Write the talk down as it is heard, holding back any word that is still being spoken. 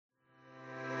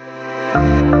Good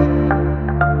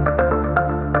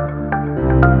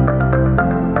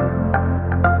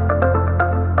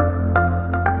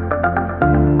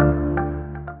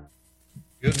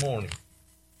morning.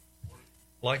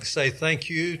 I'd like to say thank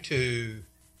you to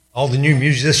all the new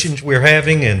musicians we're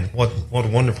having, and what a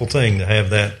wonderful thing to have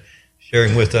that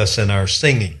sharing with us in our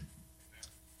singing.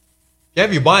 If you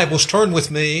have your Bibles, turn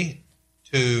with me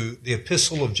to the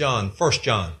Epistle of John, 1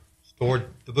 John. It's toward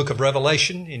the book of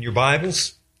Revelation in your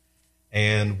Bibles,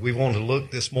 and we want to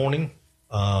look this morning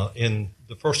in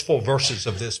the first 4 verses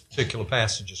of this particular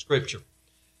passage of Scripture.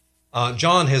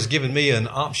 John has given me an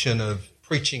option of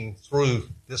preaching through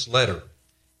this letter.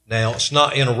 Now, it's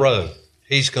not in a row.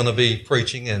 He's going to be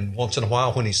preaching, and once in a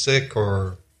while when he's sick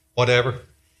or whatever,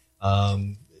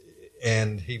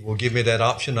 and he will give me that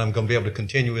option, I'm going to be able to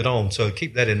continue it on. So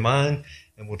keep that in mind,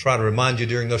 and we'll try to remind you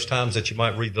during those times that you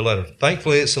might read the letter.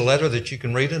 Thankfully, it's a letter that you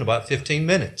can read in about 15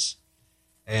 minutes.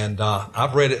 And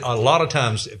I've read it a lot of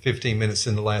times at 15 minutes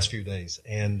in the last few days.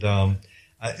 And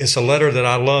it's a letter that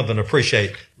I love and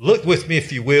appreciate. Look with me,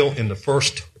 if you will, in the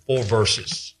first 4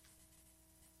 verses.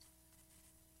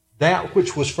 That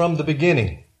which was from the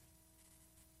beginning,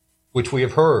 which we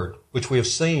have heard, which we have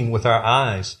seen with our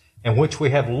eyes, and which we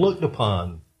have looked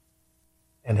upon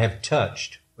and have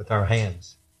touched with our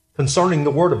hands. Concerning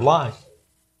the word of life,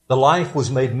 the life was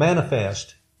made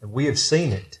manifest, and we have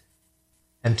seen it,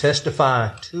 and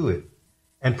testify to it,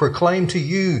 and proclaim to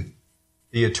you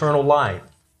the eternal life,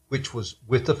 which was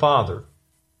with the Father,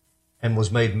 and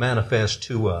was made manifest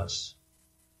to us.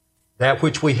 That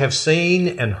which we have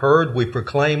seen and heard we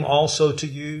proclaim also to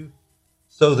you,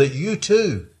 so that you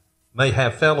too may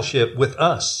have fellowship with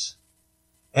us.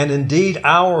 And indeed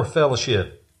our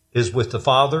fellowship is with the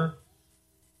Father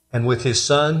and with His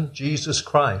Son, Jesus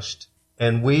Christ.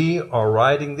 And we are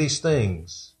writing these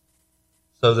things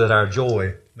so that our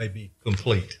joy may be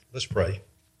complete. Let's pray.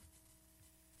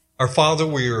 Our Father,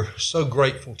 we are so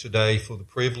grateful today for the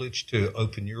privilege to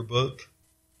open your book.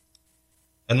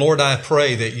 And Lord, I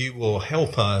pray that you will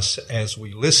help us as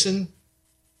we listen,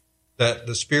 that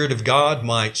the Spirit of God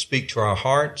might speak to our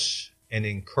hearts and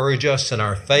encourage us in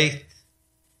our faith.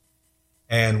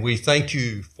 And we thank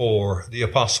you for the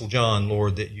Apostle John,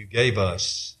 Lord, that you gave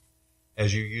us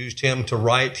as you used him to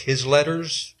write his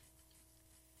letters.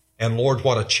 And Lord,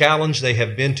 what a challenge they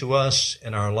have been to us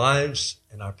in our lives.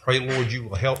 And I pray, Lord, you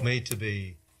will help me to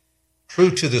be true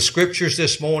to the Scriptures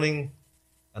this morning.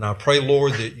 And I pray,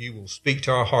 Lord, that you will speak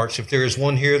to our hearts. If there is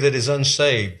one here that is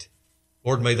unsaved,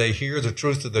 Lord, may they hear the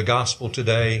truth of the gospel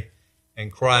today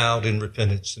and cry out in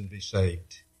repentance and be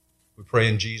saved. We pray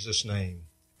in Jesus' name.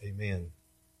 Amen.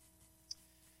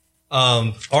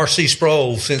 R.C.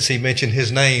 Sproul, since he mentioned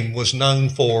his name, was known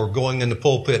for going in the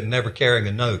pulpit and never carrying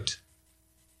a note.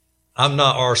 I'm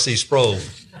not R.C. Sproul.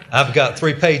 I've got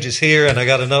 3 pages here, and I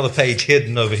got another page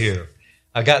hidden over here.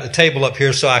 I got the table up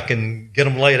here so I can get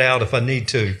them laid out if I need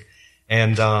to.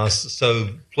 And so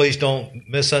please don't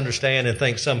misunderstand and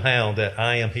think somehow that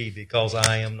I am he, because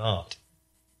I am not.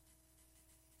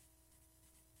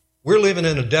 We're living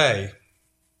in a day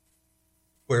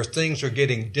where things are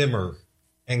getting dimmer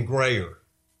and grayer.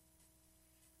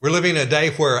 We're living in a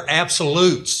day where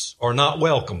absolutes are not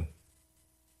welcome.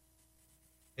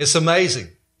 It's amazing.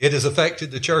 It has affected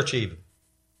the church even.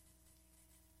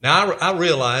 Now, I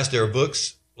realize there are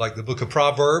books like the book of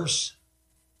Proverbs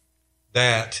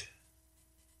that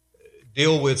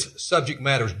deal with subject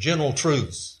matters, general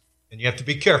truths, and you have to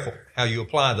be careful how you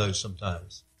apply those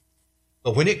sometimes.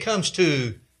 But when it comes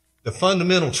to the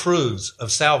fundamental truths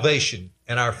of salvation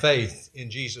and our faith in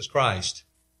Jesus Christ,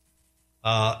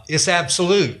 it's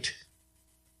absolute.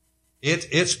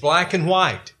 It's black and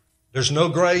white. There's no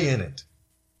gray in it.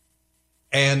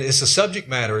 And it's a subject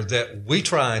matter that we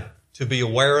try to be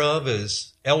aware of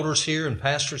as elders here and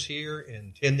pastors here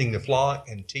in tending the flock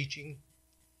and teaching.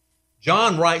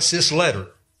 John writes this letter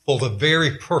for the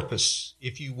very purpose,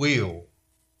 if you will,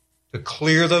 to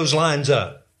clear those lines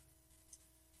up.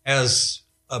 As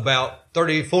about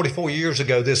 44 years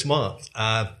ago this month,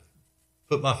 I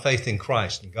put my faith in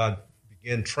Christ and God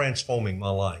began transforming my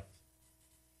life.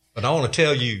 But I want to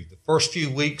tell you, the first few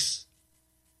weeks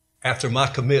after my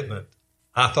commitment,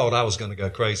 I thought I was going to go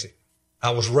crazy. I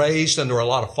was raised under a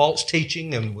lot of false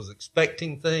teaching and was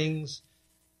expecting things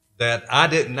that I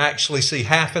didn't actually see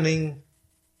happening.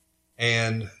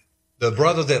 And the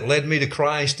brother that led me to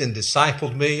Christ and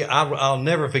discipled me, I'll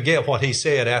never forget what he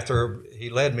said after he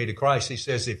led me to Christ. He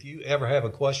says, if you ever have a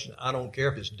question, I don't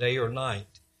care if it's day or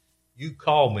night, you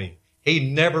call me.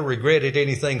 He never regretted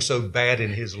anything so bad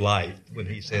in his life when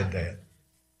he said that.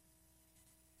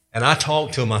 And I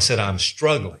talked to him. I said, I'm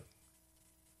struggling.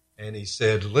 And he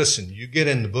said, listen, you get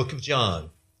in the book of John,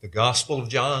 the Gospel of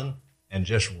John, and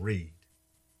just read.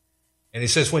 And he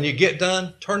says, when you get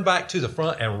done, turn back to the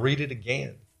front and read it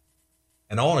again.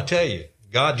 And I want to tell you,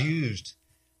 God used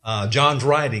John's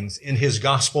writings in his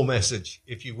gospel message,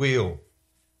 if you will,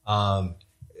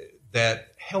 that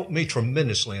helped me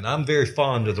tremendously. And I'm very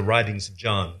fond of the writings of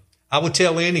John. I would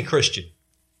tell any Christian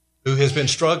who has been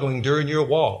struggling during your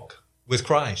walk with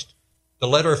Christ, the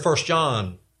letter of 1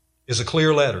 John is a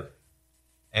clear letter.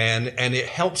 And it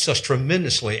helps us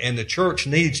tremendously. And the church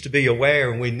needs to be aware,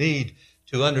 and we need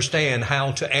to understand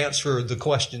how to answer the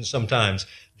questions sometimes.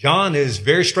 John is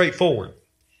very straightforward.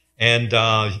 And,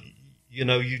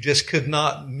 you just could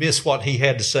not miss what he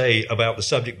had to say about the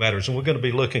subject matters. And we're going to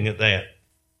be looking at that.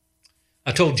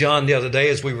 I told John the other day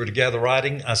as we were together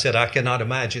writing, I said, I cannot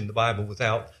imagine the Bible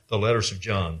without the letters of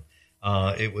John.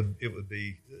 It would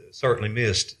be certainly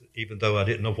missed. Even though I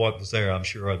didn't know what was there, I'm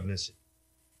sure I'd miss it.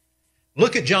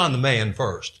 Look at John the man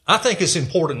first. I think it's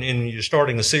important in you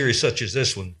starting a series such as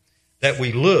this one that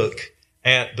we look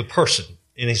at the person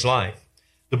in his life.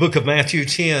 The book of Matthew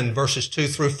 10, verses 2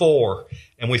 through 4,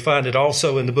 and we find it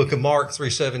also in the book of Mark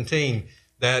 3:17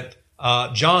 that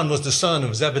John was the son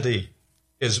of Zebedee.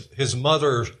 His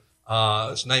mother's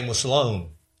name was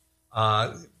Salome.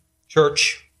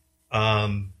 Church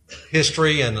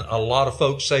history, and a lot of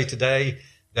folks say today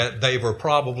that they were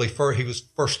probably he was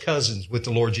first cousins with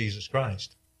the Lord Jesus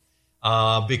Christ,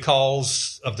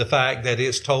 because of the fact that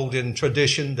it's told in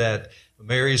tradition that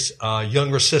Mary's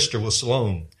younger sister was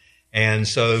Salome. And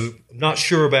so I'm not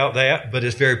sure about that, but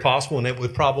it's very possible, and it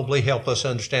would probably help us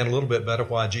understand a little bit better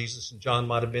why Jesus and John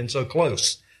might have been so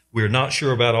close. We're not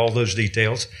sure about all those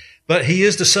details, but he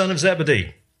is the son of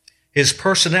Zebedee. His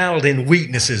personality and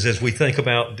weaknesses as we think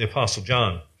about the Apostle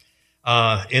John.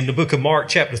 In the book of Mark,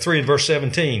 chapter 3 and verse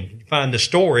 17, you find the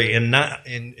story in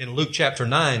Luke chapter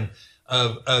 9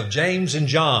 of James and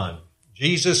John.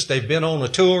 Jesus, they've been on a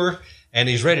tour, and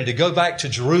he's ready to go back to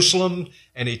Jerusalem,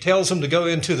 and he tells them to go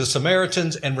into the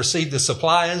Samaritans and receive the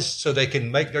supplies so they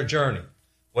can make their journey.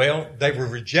 Well, they were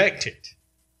rejected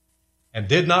and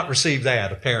did not receive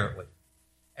that, apparently.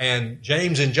 And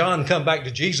James and John come back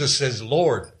to Jesus and says,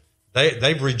 Lord,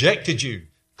 they've rejected you.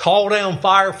 Call down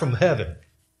fire from heaven.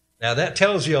 Now that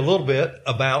tells you a little bit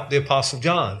about the Apostle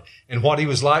John and what he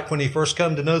was like when he first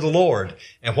come to know the Lord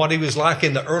and what he was like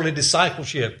in the early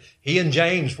discipleship. He and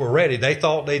James were ready. They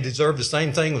thought they deserved the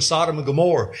same thing with Sodom and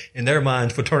Gomorrah in their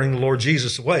minds for turning the Lord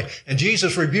Jesus away. And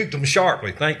Jesus rebuked them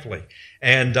sharply, thankfully.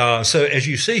 And so as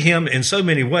you see him in so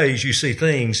many ways, you see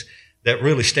things that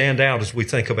really stand out as we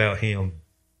think about him.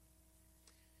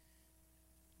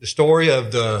 The story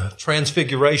of the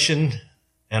Transfiguration,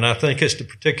 and I think it's the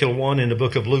particular one in the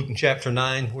book of Luke in chapter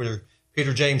 9 where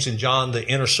Peter, James, and John, the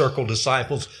inner circle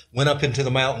disciples, went up into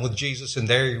the mountain with Jesus, and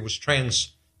there he was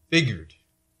transfigured.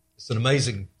 It's an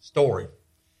amazing story.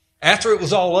 After it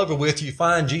was all over with, you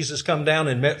find Jesus come down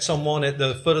and met someone at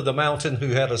the foot of the mountain who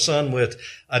had a son with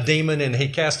a demon, and he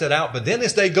cast it out. But then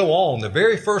as they go on, the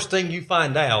very first thing you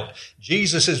find out,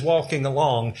 Jesus is walking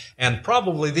along, and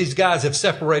probably these guys have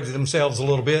separated themselves a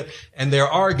little bit, and they're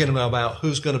arguing about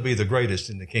who's going to be the greatest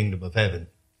in the kingdom of heaven.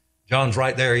 John's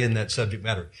right there in that subject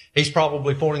matter. He's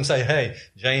probably pointing and saying, hey,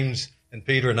 James and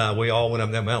Peter and I, we all went up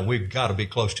that mountain. We've got to be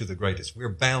close to the greatest. We're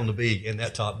bound to be in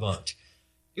that top bunch.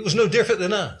 He was no different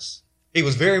than us. He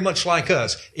was very much like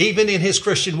us. Even in his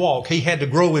Christian walk, he had to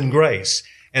grow in grace.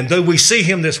 And though we see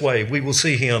him this way, we will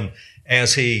see him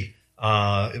as he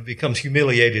becomes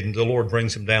humiliated and the Lord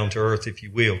brings him down to earth, if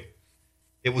you will.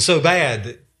 It was so bad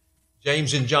that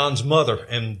James and John's mother,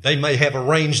 and they may have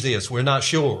arranged this, we're not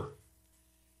sure,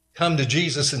 come to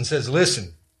Jesus and says,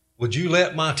 listen, would you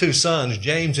let my two sons,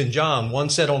 James and John, one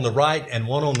sit on the right and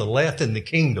one on the left in the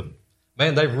kingdom?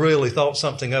 Man, they really thought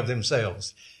something of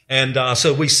themselves. And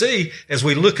so we see, as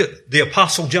we look at the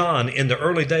Apostle John in the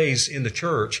early days in the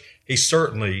church, he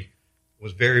certainly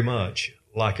was very much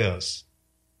like us.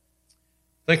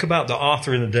 Think about the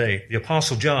author in the day. The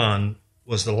Apostle John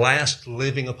was the last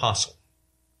living apostle.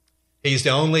 He's the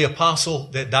only apostle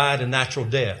that died a natural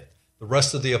death. The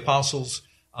rest of the apostles,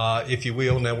 if you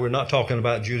will, now we're not talking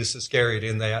about Judas Iscariot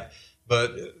in that,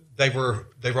 but they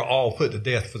were all put to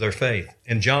death for their faith,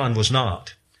 and John was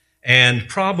not. And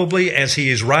probably as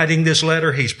he is writing this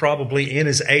letter, he's probably in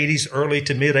his 80s, early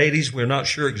to mid 80s. We're not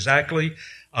sure exactly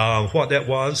what that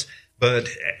was. But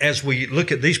as we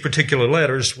look at these particular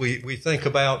letters, we think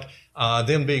about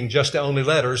them being just the only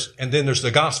letters. And then there's the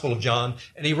Gospel of John.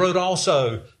 And he wrote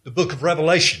also the book of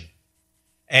Revelation.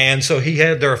 And so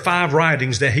there are 5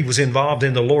 writings that he was involved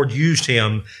in. The Lord used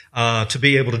him to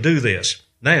be able to do this.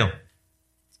 Now,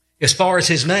 as far as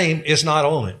his name, it's not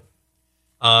on it.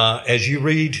 As you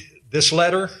read this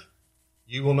letter,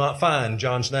 you will not find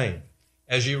John's name.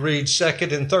 As you read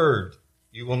 2nd and 3rd,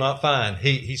 you will not find.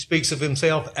 He speaks of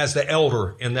himself as the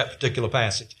elder in that particular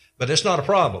passage. But it's not a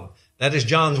problem. That is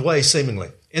John's way, seemingly.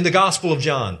 In the Gospel of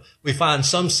John, we find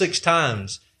some 6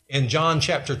 times in John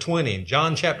chapter 20,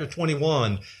 John chapter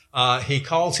 21, he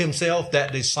calls himself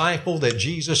that disciple that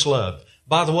Jesus loved.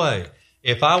 By the way,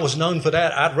 if I was known for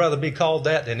that, I'd rather be called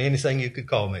that than anything you could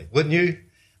call me. Wouldn't you?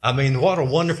 I mean, what a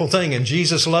wonderful thing. And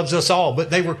Jesus loves us all.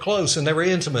 But they were close and they were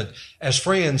intimate as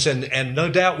friends. And no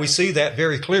doubt we see that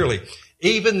very clearly.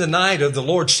 Even the night of the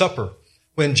Lord's Supper,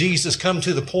 when Jesus come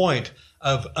to the point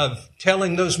of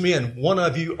telling those men, one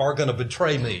of you are going to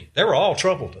betray me. They were all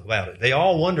troubled about it. They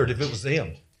all wondered if it was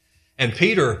them. And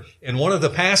Peter, in one of the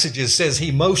passages, says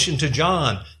he motioned to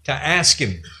John to ask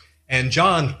him. And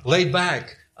John laid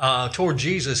back toward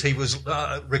Jesus. He was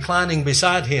reclining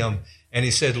beside him. And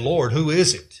he said, Lord, who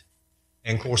is it?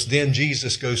 And of course, then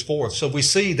Jesus goes forth. So we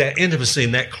see that intimacy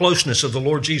and that closeness of the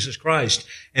Lord Jesus Christ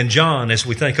and John as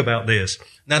we think about this.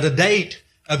 Now, the date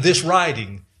of this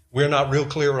writing, we're not real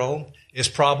clear on. It's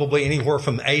probably anywhere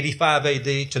from 85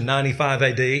 AD to 95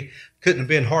 AD. Couldn't have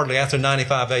been hardly after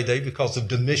 95 AD because of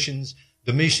Domitian's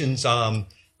cry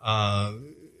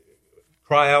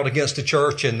out against the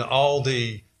church and all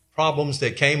the problems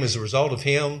that came as a result of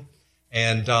him.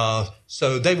 And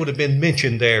so they would have been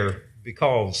mentioned there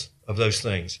because of those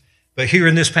things. But here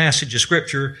in this passage of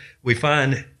Scripture, we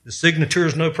find the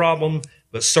signatures, no problem,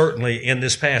 but certainly in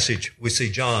this passage, we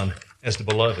see John as the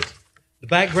beloved. The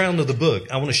background of the book,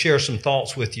 I want to share some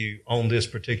thoughts with you on this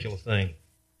particular thing.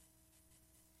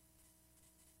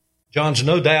 John's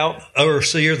no doubt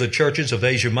overseer of the churches of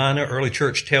Asia Minor. Early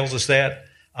church tells us that.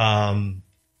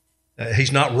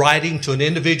 He's not writing to an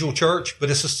individual church, but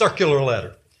it's a circular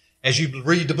letter. As you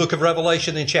read the book of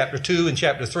Revelation in chapter 2 and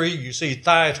chapter 3, you see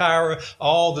Thyatira,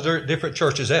 all the different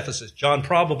churches, Ephesus. John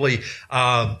probably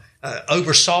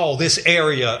oversaw this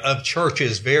area of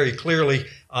churches very clearly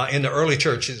in the early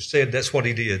churches, said that's what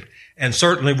he did. And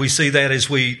certainly we see that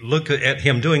as we look at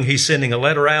him doing, he's sending a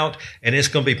letter out, and it's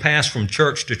going to be passed from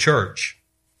church to church.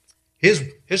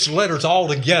 His letters all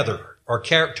together are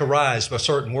characterized by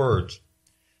certain words.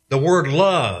 The word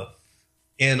love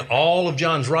in all of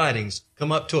John's writings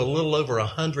come up to a little over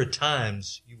 100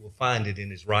 times. You will find it in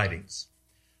his writings.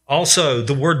 Also,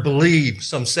 the word believe,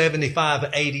 some 75,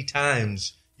 80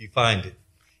 times you find it.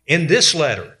 In this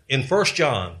letter, in 1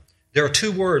 John, there are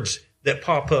 2 words that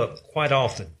pop up quite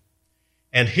often.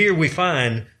 And here we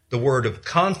find the word of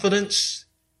confidence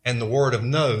and the word of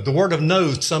know. The word of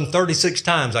know some 36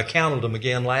 times. I counted them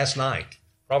again last night.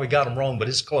 Probably got them wrong, but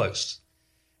it's close.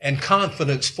 And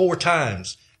confidence 4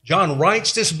 times. John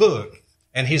writes this book,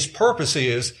 and his purpose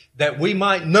is that we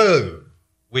might know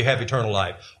we have eternal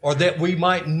life, or that we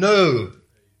might know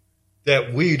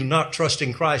that we do not trust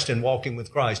in Christ and walking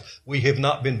with Christ. We have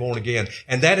not been born again.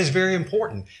 And that is very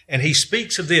important. And he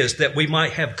speaks of this, that we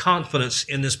might have confidence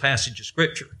in this passage of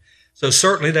Scripture. So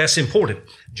certainly that's important.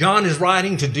 John is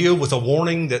writing to deal with a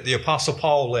warning that the Apostle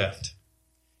Paul left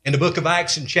in the book of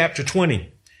Acts in chapter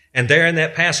 20. And there in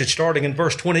that passage, starting in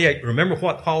verse 28, remember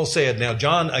what Paul said. Now,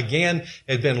 John, again,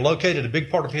 had been located a big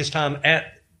part of his time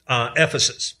at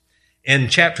Ephesus. In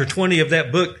chapter 20 of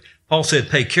that book, Paul said,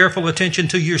 pay careful attention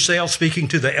to yourselves, speaking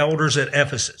to the elders at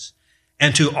Ephesus,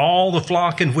 and to all the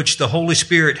flock in which the Holy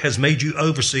Spirit has made you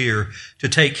overseer to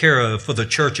take care of for the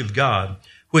church of God,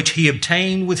 which he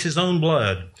obtained with his own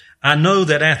blood. I know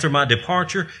that after my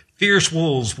departure, fierce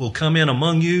wolves will come in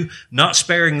among you, not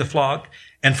sparing the flock,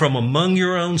 and from among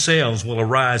your own selves will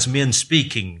arise men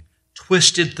speaking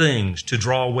twisted things to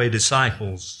draw away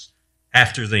disciples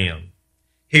after them.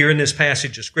 Here in this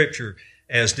passage of Scripture,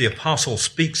 as the apostle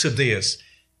speaks of this,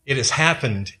 it has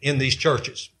happened in these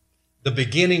churches. The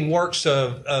beginning works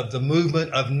of the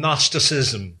movement of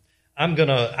Gnosticism.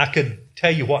 I could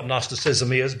tell you what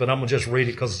Gnosticism is, but I'm going to just read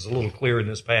it because it's a little clearer in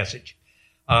this passage.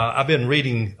 I've been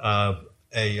reading a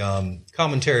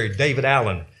commentary, David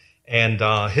Allen, and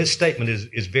his statement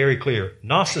is very clear.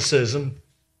 Gnosticism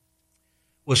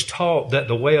was taught that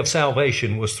the way of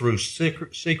salvation was through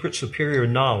secret superior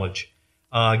knowledge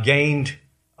gained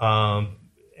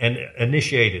and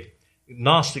initiated.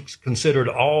 Gnostics considered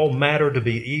all matter to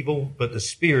be evil, but the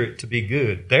spirit to be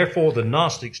good. Therefore, the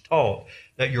Gnostics taught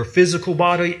that your physical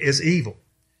body is evil,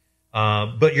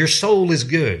 but your soul is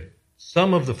good.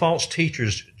 Some of the false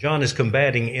teachers John is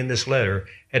combating in this letter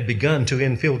had begun to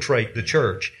infiltrate the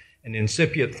church and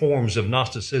incipient forms of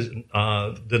Gnosticism,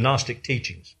 the Gnostic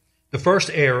teachings. The first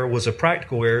error was a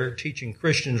practical error, teaching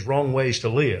Christians wrong ways to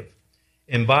live.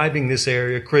 Imbibing this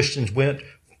area, Christians went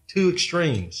 2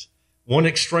 extremes. One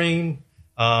extreme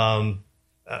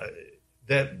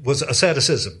that was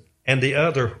asceticism, and the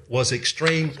other was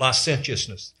extreme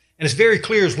licentiousness. And it's very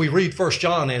clear as we read 1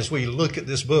 John, as we look at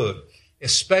this book,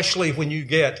 especially when you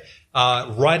get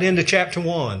right into chapter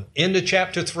 1, into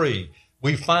chapter 3,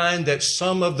 we find that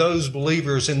some of those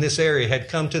believers in this area had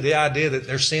come to the idea that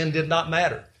their sin did not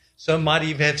matter. Some might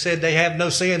even have said they have no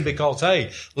sin because,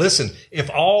 hey, listen,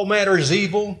 if all matter is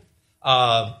evil,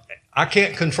 I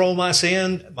can't control my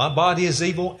sin. My body is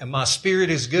evil and my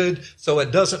spirit is good, so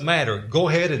it doesn't matter. Go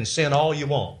ahead and sin all you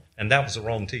want. And that was the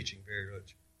wrong teaching, very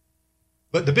much.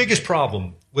 But the biggest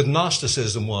problem with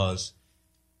Gnosticism was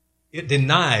it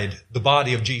denied the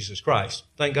body of Jesus Christ.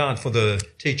 Thank God for the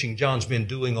teaching John's been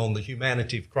doing on the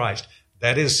humanity of Christ.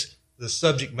 That is the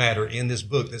subject matter in this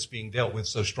book that's being dealt with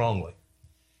so strongly.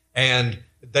 And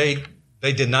they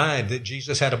denied that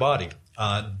Jesus had a body.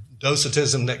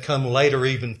 Docetism that come later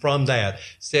even from that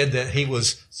said that he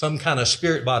was some kind of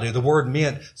spirit body. The word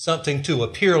meant something to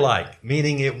appear like,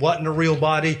 meaning it wasn't a real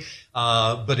body,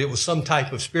 but it was some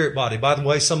type of spirit body. By the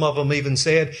way, some of them even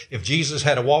said if Jesus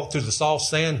had to walk through the soft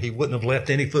sand, he wouldn't have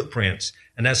left any footprints.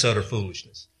 And that's utter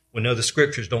foolishness. We know the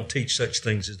scriptures don't teach such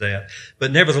things as that.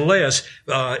 But nevertheless,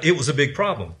 it was a big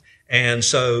problem. And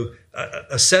so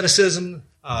asceticism,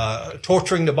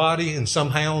 torturing the body and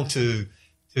somehow to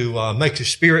make the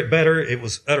spirit better, it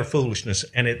was utter foolishness.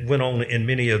 And it went on in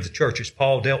many of the churches.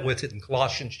 Paul dealt with it in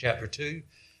Colossians chapter 2.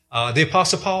 The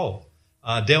Apostle Paul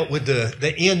dealt with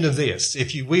the end of this,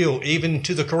 if you will, even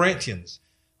to the Corinthians.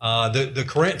 The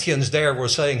Corinthians there were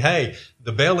saying, hey,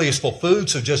 the belly is for food,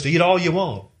 so just eat all you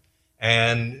want.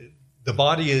 And the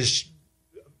body is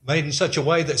made in such a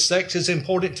way that sex is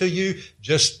important to you.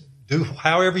 Just do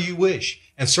however you wish.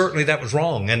 And certainly that was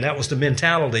wrong. And that was the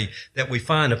mentality that we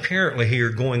find apparently here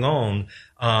going on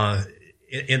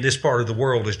in this part of the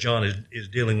world as John is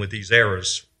dealing with these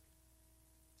errors.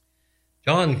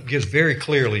 John gives very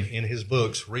clearly in his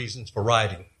books reasons for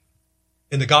writing.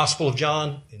 In the Gospel of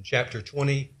John, in chapter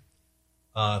 20,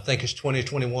 I think it's 20,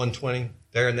 21, 20,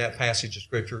 there in that passage of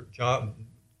Scripture, John,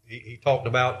 he talked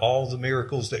about all the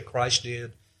miracles that Christ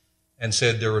did and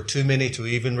said there were too many to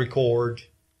even record.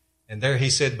 And there he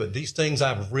said, but these things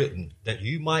I've written that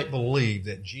you might believe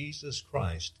that Jesus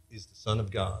Christ is the Son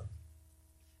of God,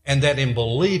 and that in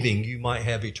believing you might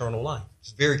have eternal life.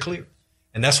 It's very clear.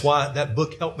 And that's why that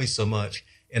book helped me so much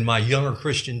in my younger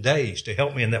Christian days, to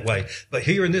help me in that way. But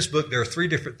here in this book, there are three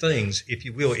different things, if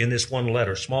you will, in this one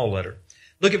letter, small letter.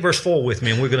 Look at verse 4 with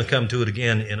me, and we're going to come to it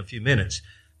again in a few minutes.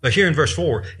 But here in verse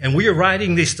 4, and we are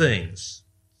writing these things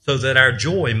so that our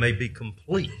joy may be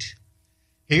complete.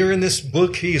 Here in this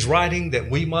book, he is writing that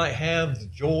we might have the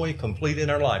joy complete in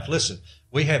our life. Listen,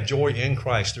 we have joy in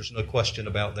Christ. There's no question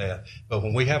about that. But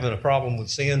when we're having a problem with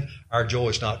sin, our joy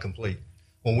is not complete.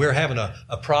 When we're having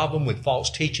a problem with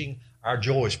false teaching, our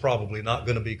joy is probably not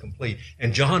going to be complete.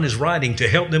 And John is writing to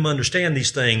help them understand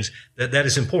these things, that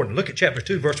is important. Look at chapter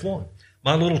 2, verse 1.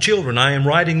 My little children, I am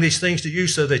writing these things to you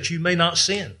so that you may not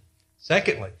sin.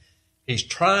 Secondly, he's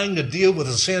trying to deal with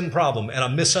a sin problem and a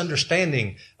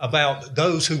misunderstanding about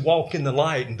those who walk in the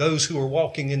light and those who are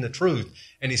walking in the truth.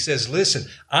 And he says, listen,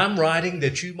 I'm writing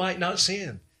that you might not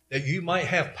sin, that you might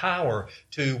have power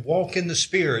to walk in the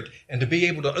Spirit and to be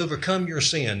able to overcome your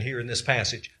sin here in this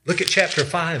passage. Look at chapter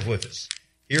 5 with us.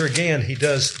 Here again, he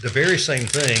does the very same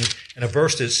thing in a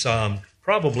verse that's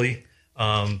probably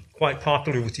quite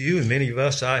popular with you and many of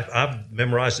us. I've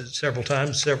memorized it several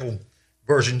times, several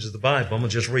versions of the Bible. I'm going to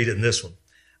just read it in this one.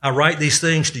 I write these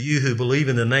things to you who believe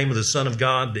in the name of the Son of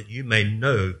God, that you may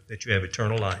know that you have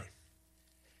eternal life.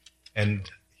 And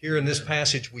here in this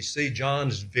passage, we see John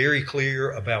is very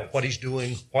clear about what he's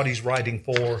doing, what he's writing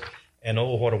for, and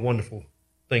oh, what a wonderful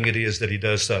thing it is that he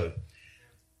does so.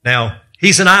 Now,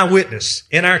 he's an eyewitness.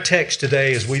 In our text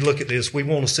today, as we look at this, we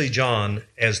want to see John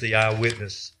as the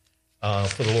eyewitness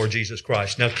for the Lord Jesus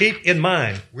Christ. Now, keep in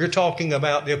mind, we're talking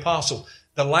about the apostle,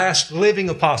 the last living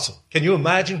apostle. Can you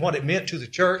imagine what it meant to the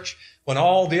church when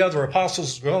all the other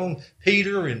apostles have gone?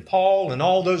 Peter and Paul and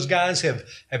all those guys have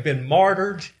been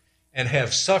martyred and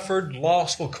have suffered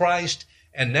loss for Christ,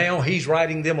 and now he's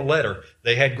writing them a letter.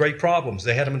 They had great problems.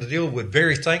 They had them to deal with.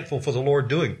 Very thankful for the Lord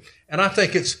doing. And I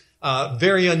think it's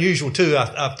very unusual, too.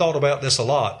 I've thought about this a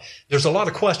lot. There's a lot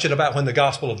of question about when the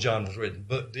Gospel of John was written,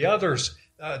 but the others,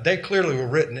 they clearly were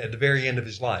written at the very end of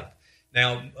his life.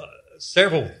 Now,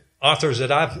 several authors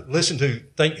that I've listened to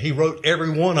think he wrote every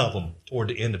one of them toward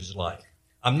the end of his life.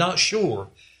 I'm not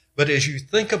sure. But as you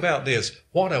think about this,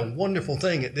 what a wonderful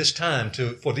thing at this time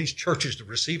for these churches to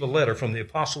receive a letter from the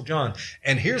Apostle John.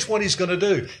 And here's what he's going to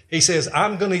do. He says,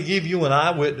 I'm going to give you an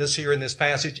eyewitness here in this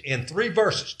passage in 3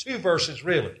 verses, 2 verses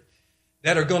really,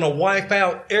 that are going to wipe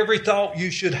out every thought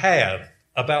you should have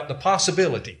about the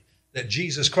possibility that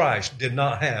Jesus Christ did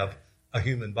not have a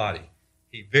human body.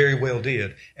 He very well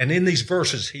did. And in these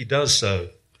verses, he does so.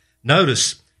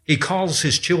 Notice, he calls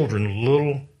his children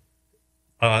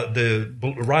the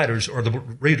writers or the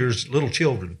readers, little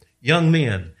children, young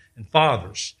men and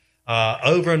fathers.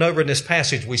 Over and over in this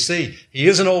passage, we see he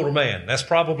is an older man. That's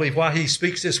probably why he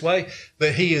speaks this way.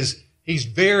 But he's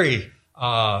very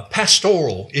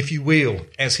pastoral, if you will,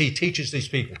 as he teaches these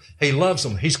people. He loves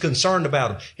them. He's concerned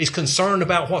about them. He's concerned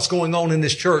about what's going on in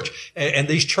this church and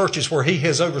these churches where he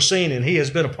has overseen and he has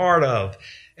been a part of.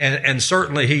 And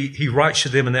certainly he writes to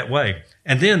them in that way.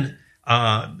 And then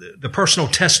the personal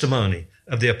testimony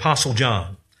of the Apostle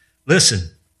John. Listen,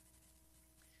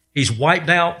 he's wiped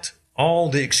out all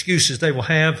the excuses they will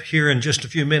have here in just a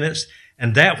few minutes.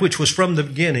 And that which was from the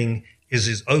beginning is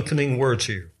his opening words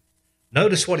here.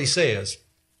 Notice what he says.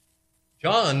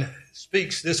 John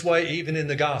speaks this way even in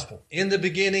the gospel. In the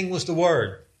beginning was the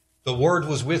Word. The Word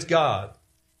was with God.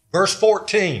 Verse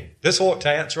 14, this ought to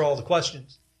answer all the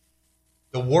questions.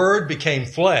 The Word became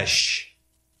flesh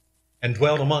and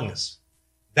dwelt among us.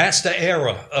 That's the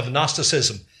era of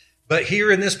Gnosticism. But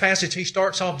here in this passage, he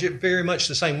starts off very much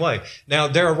the same way. Now,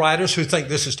 there are writers who think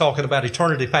this is talking about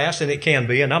eternity past, and it can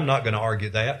be, and I'm not going to argue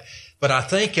that. But I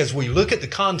think as we look at the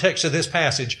context of this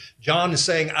passage, John is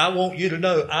saying, I want you to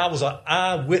know I was an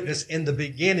eyewitness in the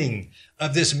beginning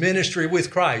of this ministry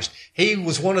with Christ. He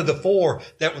was one of the four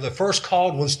that were the first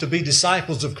called ones to be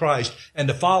disciples of Christ and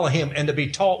to follow him and to be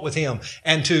taught with him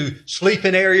and to sleep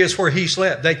in areas where he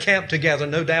slept. They camped together,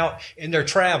 no doubt, in their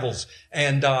travels.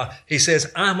 And he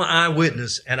says, I'm an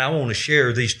eyewitness and I want to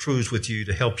share these truths with you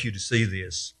to help you to see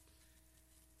this.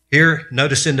 Here,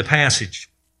 notice in the passage,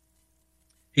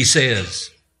 he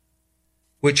says,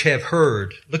 which have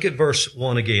heard. Look at verse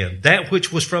 1 again. That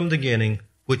which was from the beginning,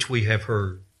 which we have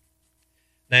heard.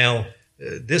 Now,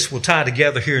 this will tie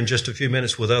together here in just a few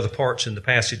minutes with other parts in the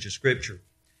passage of Scripture.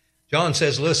 John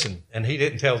says, listen, and he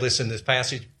didn't tell this in this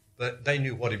passage, but they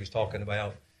knew what he was talking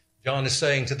about. John is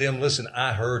saying to them, listen,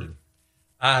 I heard him.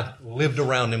 I lived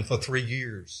around him for 3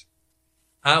 years.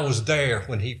 I was there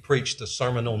when he preached the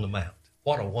Sermon on the Mount.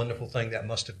 What a wonderful thing that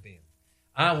must have been.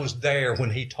 I was there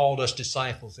when he taught us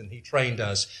disciples and he trained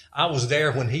us. I was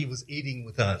there when he was eating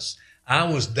with us. I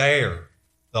was there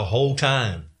the whole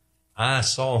time. I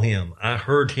saw him. I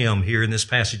heard him here in this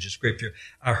passage of Scripture.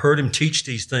 I heard him teach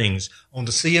these things. On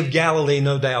the Sea of Galilee,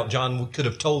 no doubt, John could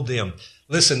have told them,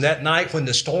 listen, that night when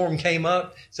the storm came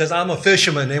up, says, I'm a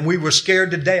fisherman, and we were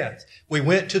scared to death. We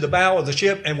went to the bow of the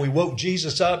ship and we woke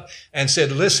Jesus up and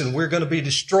said, listen, we're going to be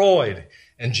destroyed.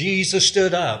 And Jesus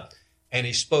stood up. And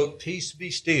he spoke, peace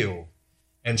be still,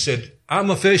 and said, I'm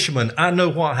a fisherman. I know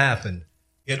what happened.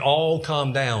 It all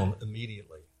calmed down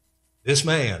immediately. This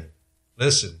man,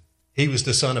 listen, he was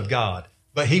the Son of God,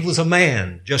 but he was a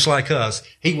man just like us.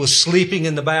 He was sleeping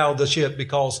in the bow of the ship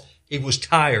because he was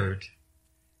tired.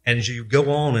 And as you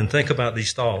go on and think about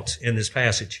these thoughts in this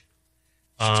passage,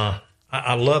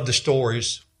 I love the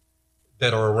stories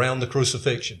that are around the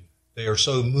crucifixion. They are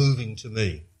so moving to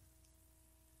me.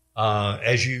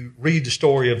 As you read the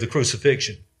story of the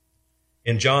crucifixion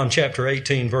in John chapter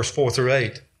 18, verse 4 through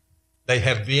 8, they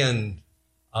have been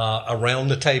around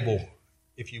the table,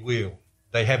 if you will.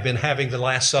 They have been having the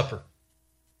Last Supper.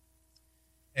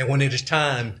 And when it is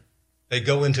time, they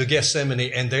go into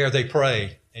Gethsemane and there they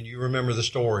pray. And you remember the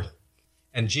story.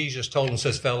 And Jesus told them,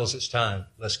 says, fellas, it's time.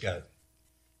 Let's go.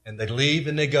 And they leave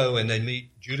and they go and they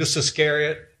meet Judas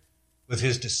Iscariot with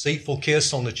his deceitful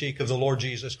kiss on the cheek of the Lord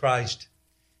Jesus Christ.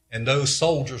 And those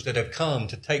soldiers that have come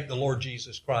to take the Lord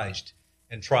Jesus Christ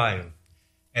and try him.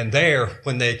 And there,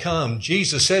 when they come,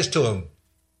 Jesus says to them,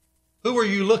 who are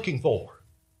you looking for?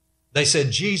 They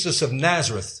said, Jesus of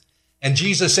Nazareth. And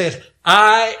Jesus said,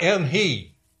 I am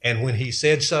he. And when he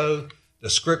said so, the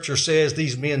Scripture says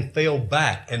these men fell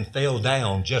back and fell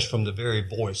down just from the very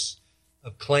voice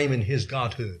of claiming his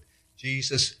godhood.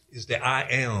 Jesus is the I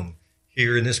am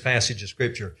here in this passage of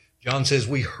Scripture. John says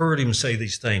we heard him say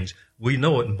these things. We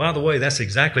know it. And by the way, that's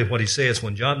exactly what he says.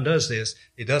 When John does this,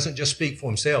 he doesn't just speak for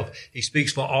himself. He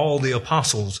speaks for all the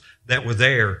apostles that were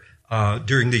there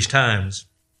during these times.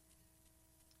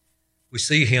 We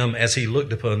see him as he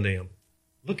looked upon them.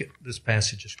 Look at this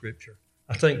passage of Scripture.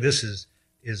 I think this is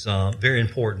very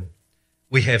important.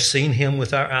 We have seen him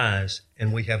with our eyes,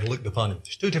 and we have looked upon him.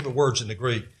 There's two different words in the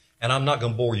Greek, and I'm not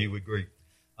going to bore you with Greek.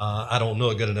 I don't know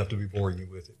it good enough to be boring you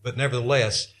with it. But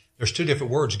nevertheless, there's two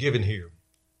different words given here.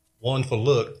 One for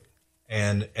look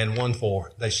and one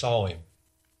for they saw him.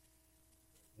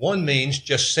 One means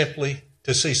just simply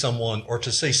to see someone or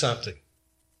to see something.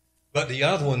 But the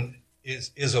other one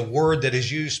is a word that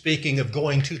is used speaking of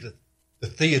going to the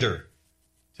theater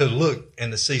to look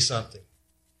and to see something.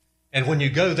 And when you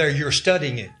go there, you're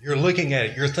studying it, you're looking at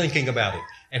it, you're thinking about it.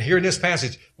 And here in this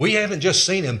passage, we haven't just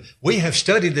seen him. We have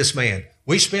studied this man.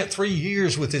 We spent 3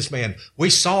 years with this man. We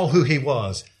saw who he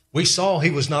was. We saw he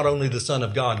was not only the Son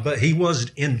of God, but he was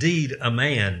indeed a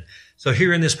man. So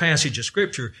here in this passage of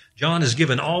Scripture, John has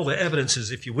given all the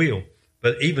evidences, if you will.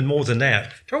 But even more than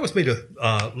that, turn with me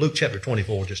to Luke chapter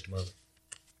 24 just a moment.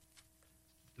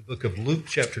 The book of Luke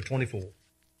chapter 24.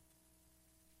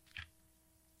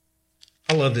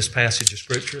 I love this passage of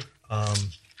Scripture.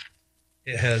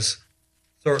 It has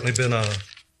certainly been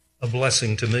a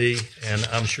blessing to me, and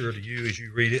I'm sure to you as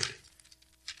you read it.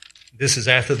 This is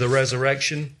after the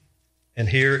resurrection, and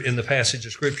here in the passage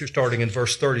of Scripture, starting in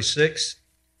verse 36,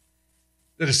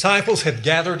 the disciples have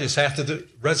gathered. It's after the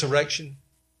resurrection.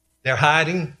 They're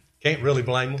hiding. Can't really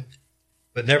blame them.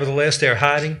 But nevertheless, they're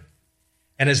hiding.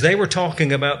 And as they were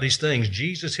talking about these things,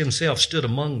 Jesus himself stood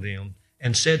among them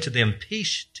and said to them,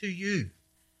 "Peace to you."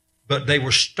 But they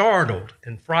were startled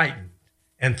and frightened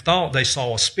and thought they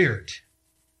saw a spirit.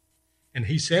 And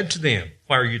he said to them,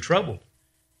 "Why are you troubled?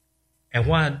 And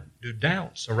why do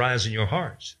doubts arise in your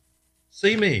hearts?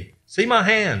 See me, see my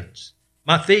hands,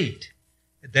 my feet,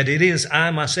 that it is I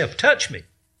myself. Touch me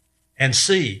and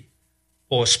see,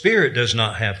 for a spirit does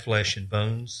not have flesh and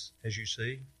bones, as you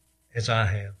see, as I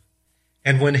have."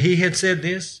 And when he had said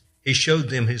this, he showed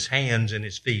them his hands and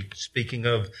his feet, speaking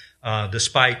of the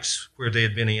spikes where they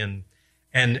had been in.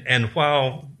 And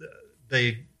while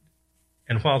they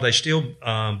still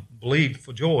disbelieved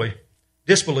for joy,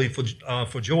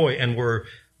 and were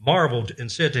marveled,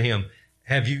 and said to him,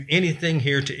 "Have you anything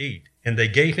here to eat?" And they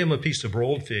gave him a piece of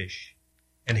broiled fish,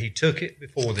 and he took it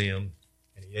before them,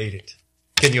 and he ate it.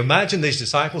 Can you imagine these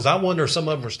disciples? I wonder if some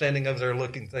of them are standing over there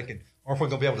looking, thinking, aren't we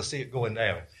going to be able to see it going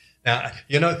down? Now,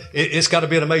 it's got to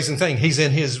be an amazing thing. He's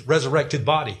in his resurrected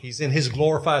body. He's in his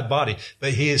glorified body,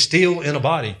 but he is still in a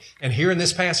body. And here in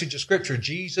this passage of Scripture,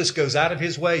 Jesus goes out of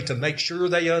his way to make sure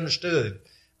they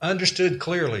understood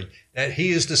clearly that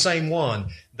he is the same one.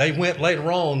 They went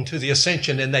later on to the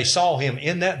ascension and they saw him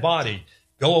in that body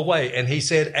go away. And he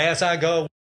said, "As I go,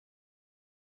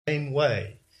 same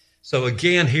way." So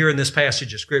again, here in this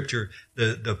passage of Scripture,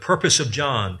 the purpose of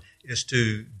John is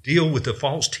to deal with the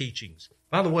false teachings.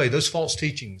 By the way, those false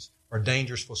teachings are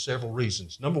dangerous for several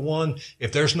reasons. Number one,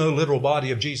 if there's no literal body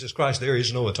of Jesus Christ, there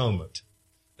is no atonement.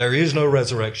 There is no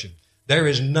resurrection. There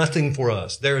is nothing for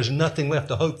us. There is nothing left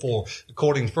to hope for,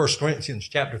 according to 1 Corinthians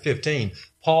chapter 15.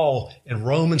 Paul in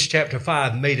Romans chapter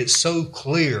 5 made it so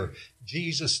clear.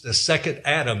 Jesus, the second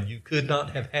Adam, you could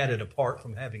not have had it apart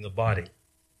from having a body.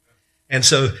 And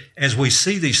so as we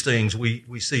see these things,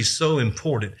 we see so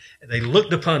important. They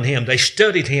looked upon him, they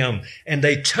studied him, and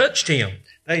they touched him.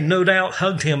 They no doubt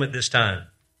hugged him at this time.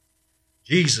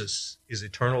 Jesus is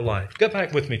eternal life. Go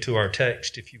back with me to our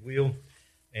text, if you will,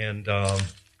 and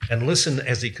listen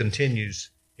as he continues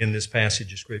in this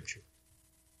passage of Scripture.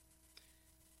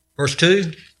 Verse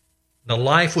 2, "The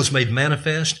life was made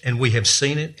manifest, and we have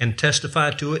seen it, and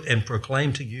testified to it, and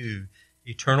proclaimed to you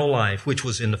eternal life, which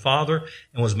was in the Father,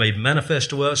 and was made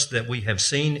manifest to us, that we have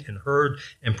seen and heard,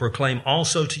 and proclaim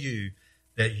also to you,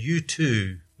 that you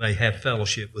too may have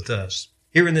fellowship with us."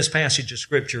 Here in this passage of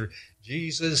Scripture,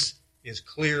 Jesus is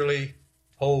clearly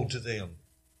told to them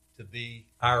to be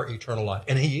our eternal life.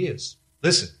 And he is.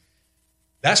 Listen,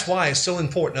 that's why it's so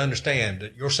important to understand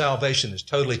that your salvation is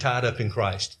totally tied up in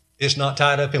Christ. It's not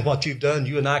tied up in what you've done.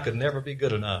 You and I could never be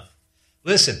good enough.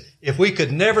 Listen, if we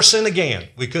could never sin again,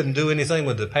 we couldn't do anything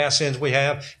with the past sins we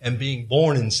have and being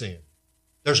born in sin.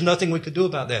 There's nothing we could do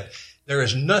about that. There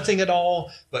is nothing at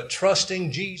all but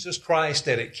trusting Jesus Christ,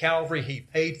 that at Calvary he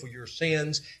paid for your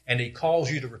sins and he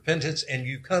calls you to repentance, and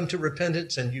you come to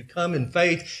repentance and you come in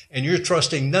faith, and you're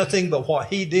trusting nothing but what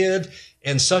he did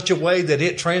in such a way that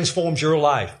it transforms your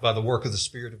life by the work of the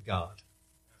Spirit of God.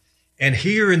 And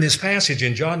here in this passage,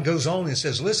 and John goes on and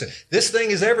says, listen, this thing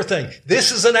is everything.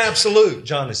 This is an absolute,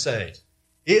 John is saying.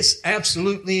 It's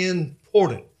absolutely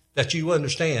important that you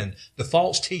understand the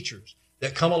false teachers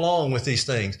that come along with these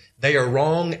things. They are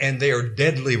wrong, and they are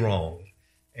deadly wrong.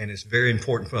 And it's very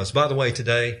important for us. By the way,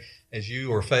 today, as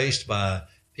you are faced by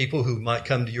people who might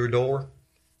come to your door,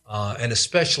 and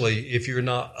especially if you're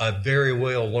not a very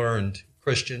well-learned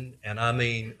Christian, and I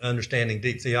mean understanding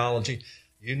deep theology,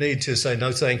 you need to say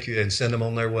no thank you and send them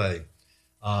on their way.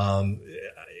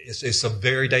 It's a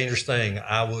very dangerous thing.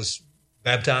 I was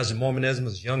baptized in Mormonism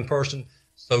as a young person.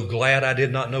 So glad I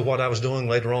did not know what I was doing.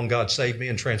 Later on, God saved me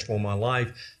and transformed my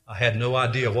life. I had no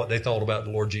idea what they thought about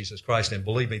the Lord Jesus Christ. And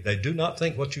believe me, they do not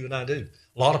think what you and I do.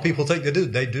 A lot of people think they do.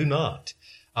 They do not.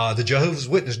 The Jehovah's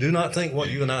Witnesses do not think what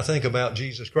you and I think about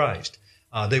Jesus Christ.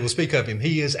 They will speak of him.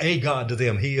 He is a God to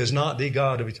them. He is not the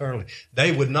God of eternity.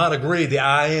 They would not agree the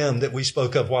I am that we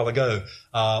spoke of a while ago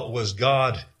was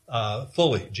God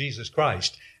fully, Jesus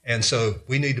Christ. And so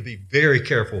we need to be very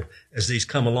careful as these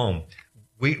come along.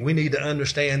 We need to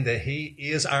understand that he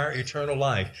is our eternal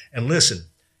life. And listen,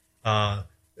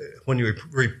 when you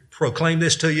proclaim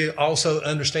this to you, also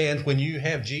understand when you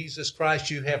have Jesus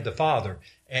Christ, you have the Father.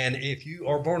 And if you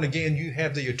are born again, you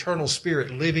have the eternal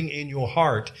Spirit living in your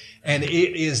heart. And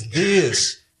it is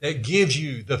this that gives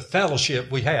you the fellowship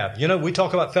we have. You know, we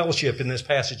talk about fellowship in this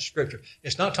passage of Scripture.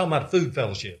 It's not talking about food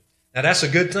fellowship. Now, that's a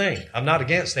good thing. I'm not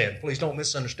against that. Please don't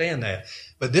misunderstand that.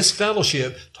 But this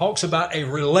fellowship talks about a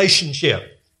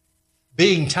relationship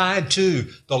being tied to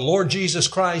the Lord Jesus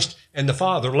Christ and the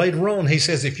Father. Later on, he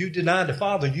says, if you deny the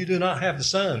Father, you do not have the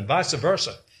Son, vice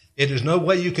versa. It is no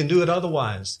way you can do it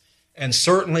otherwise. And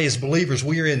certainly as believers,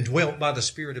 we are indwelt by the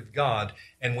Spirit of God,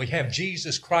 and we have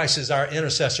Jesus Christ as our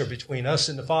intercessor between us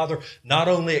and the Father, not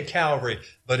only at Calvary,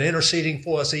 but interceding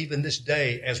for us even this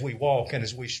day as we walk and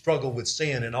as we struggle with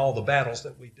sin and all the battles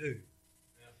that we do.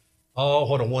 Oh,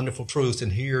 what a wonderful truth.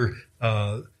 And here,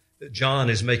 John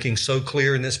is making so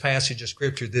clear in this passage of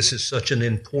Scripture, this is such an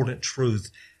important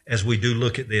truth as we do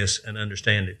look at this and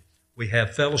understand it. We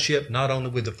have fellowship not only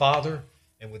with the Father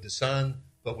and with the Son,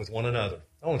 but with one another.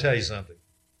 I want to tell you something.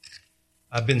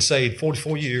 I've been saved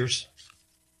 44 years,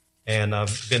 and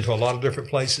I've been to a lot of different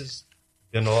places,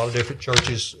 been to a lot of different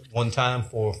churches one time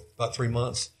for about 3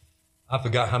 months. I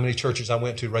forgot how many churches I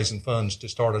went to raising funds to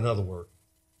start another work.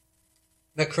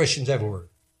 Met Christians everywhere.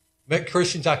 Met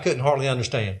Christians I couldn't hardly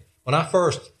understand. When I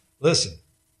first, listen,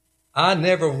 I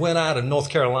never went out of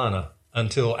North Carolina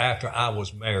until after I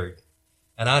was married.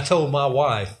 And I told my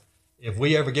wife, if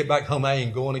we ever get back home, I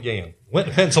ain't going again. Went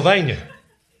to Pennsylvania.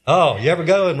 Oh, you ever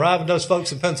go and ride with those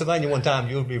folks in Pennsylvania one time,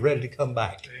 you'll be ready to come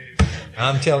back.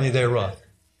 I'm telling you, they're rough.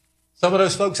 Some of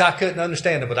those folks, I couldn't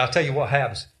understand it, but I'll tell you what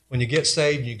happens. When you get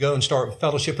saved, you go and start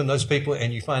fellowshipping those people,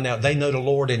 and you find out they know the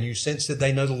Lord, and you sense that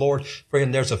they know the Lord.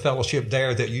 Friend, there's a fellowship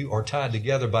there that you are tied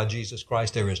together by Jesus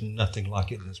Christ. There is nothing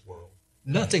like it in this world.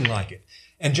 Nothing like it.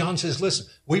 And John says, listen,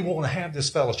 we want to have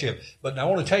this fellowship. But I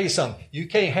want to tell you something. You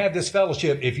can't have this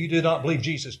fellowship if you do not believe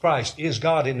Jesus Christ is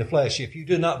God in the flesh. If you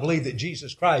do not believe that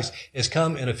Jesus Christ has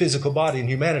come in a physical body in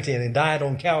humanity and died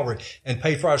on Calvary and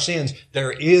paid for our sins,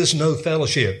 there is no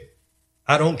fellowship.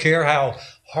 I don't care how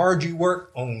hard you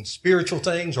work on spiritual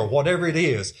things or whatever it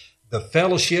is. The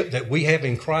fellowship that we have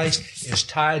in Christ is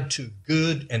tied to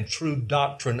good and true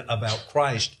doctrine about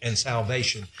Christ and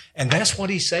salvation. And that's what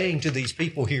he's saying to these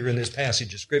people here in this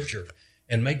passage of Scripture.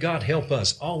 And may God help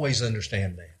us always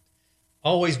understand that.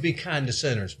 Always be kind to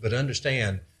sinners, but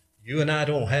understand you and I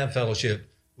don't have fellowship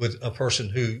with a person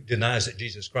who denies that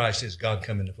Jesus Christ is God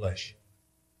come in the flesh.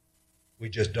 We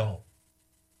just don't.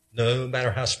 No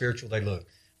matter how spiritual they look.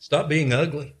 Stop being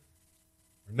ugly.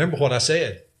 Remember what I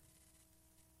said.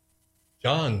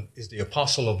 John is the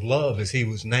apostle of love, as he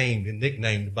was named and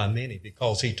nicknamed by many,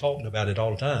 because he talked about it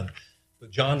all the time. But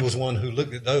John was one who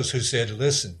looked at those who said,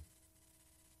 listen,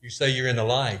 you say you're in the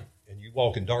light and you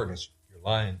walk in darkness, you're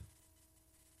lying.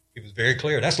 He was very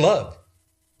clear. That's love.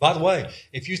 By the way,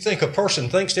 if you think a person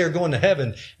thinks they're going to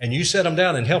heaven and you set them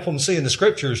down and help them see in the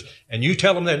Scriptures and you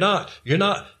tell them they're not, you're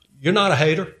not a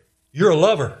hater. You're a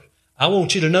lover. I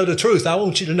want you to know the truth. I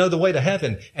want you to know the way to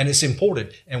heaven, and it's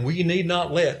important. And we need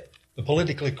not let the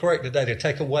politically correct today to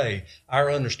take away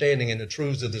our understanding and the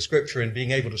truths of the Scripture and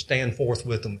being able to stand forth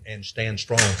with them and stand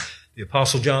strong. The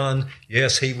Apostle John,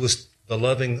 yes, he was the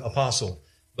loving apostle,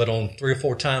 but on 3 or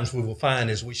 4 times we will find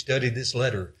as we study this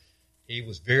letter, he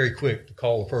was very quick to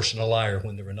call a person a liar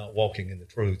when they were not walking in the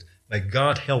truth. May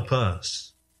God help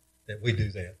us that we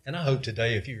do that. And I hope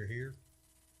today if you're here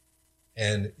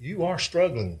and you are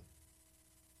struggling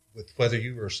with whether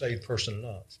you are a saved person or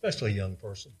not, especially a young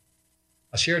person,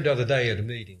 I shared the other day at a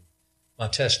meeting my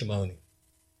testimony,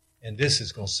 and this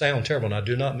is going to sound terrible, and I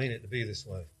do not mean it to be this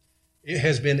way. It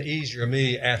has been easier for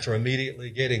me after immediately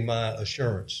getting my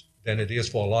assurance than it is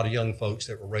for a lot of young folks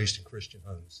that were raised in Christian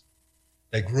homes.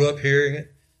 They grew up hearing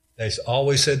it. They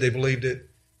always said they believed it,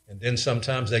 and then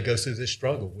sometimes they go through this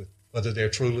struggle with whether they're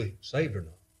truly saved or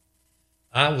not.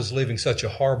 I was living such a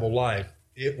horrible life.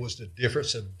 It was the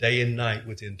difference of day and night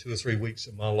within 2 or 3 weeks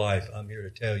of my life. I'm here to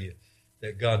tell you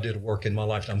that God did a work in my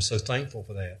life. I'm so thankful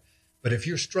for that. But if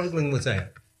you're struggling with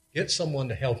that, get someone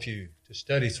to help you to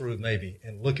study through maybe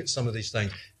and look at some of these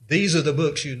things. These are the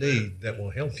books you need that will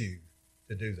help you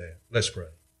to do that. Let's pray.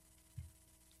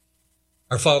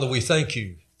 Our Father, we thank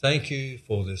you. Thank you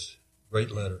for this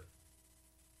great letter.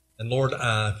 And Lord,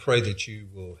 I pray that you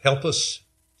will help us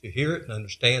to hear it and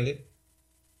understand it.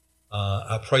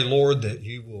 I pray, Lord, that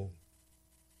you will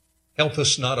Help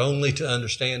us not only to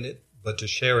understand it, but to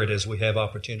share it as we have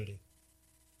opportunity.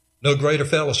 No greater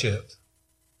fellowship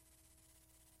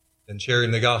than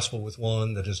sharing the gospel with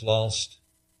one that is lost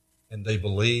and they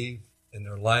believe and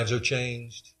their lives are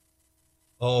changed.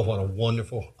 Oh, what a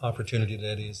wonderful opportunity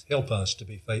that is. Help us to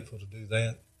be faithful to do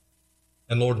that.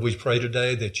 And Lord, we pray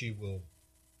today that you will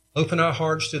open our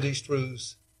hearts to these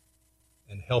truths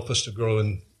and help us to grow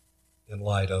in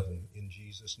light of them. In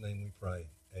Jesus' name we pray.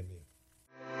 Amen.